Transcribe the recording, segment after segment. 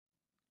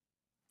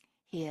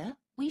Here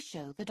we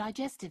show the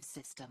digestive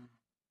system.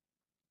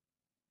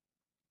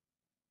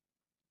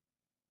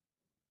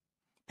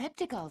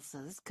 Peptic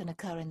ulcers can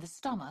occur in the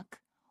stomach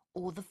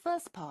or the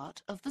first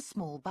part of the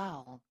small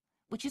bowel,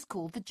 which is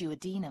called the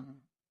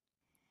duodenum.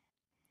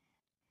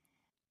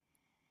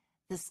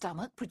 The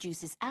stomach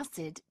produces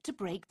acid to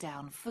break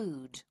down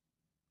food.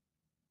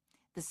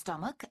 The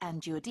stomach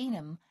and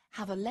duodenum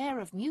have a layer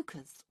of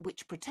mucus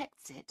which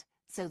protects it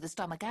so the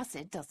stomach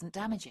acid doesn't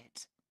damage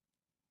it.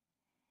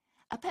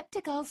 A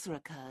peptic ulcer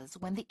occurs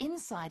when the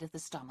inside of the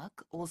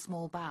stomach or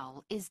small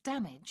bowel is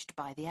damaged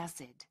by the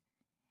acid.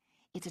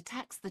 It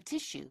attacks the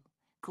tissue,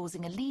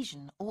 causing a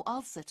lesion or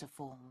ulcer to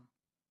form.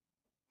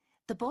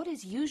 The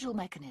body's usual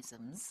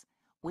mechanisms,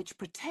 which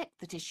protect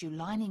the tissue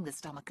lining the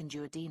stomach and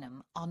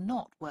duodenum, are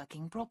not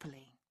working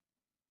properly.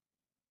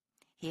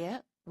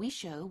 Here we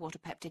show what a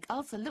peptic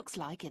ulcer looks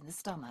like in the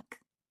stomach.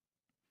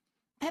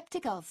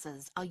 Peptic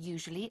ulcers are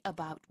usually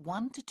about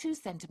 1 to 2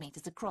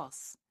 centimeters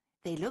across.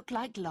 They look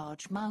like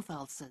large mouth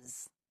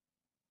ulcers.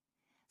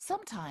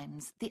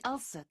 Sometimes the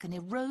ulcer can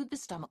erode the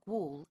stomach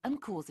wall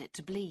and cause it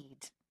to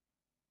bleed.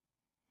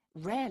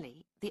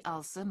 Rarely, the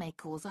ulcer may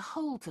cause a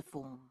hole to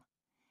form.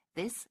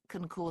 This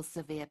can cause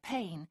severe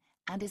pain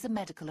and is a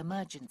medical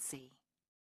emergency.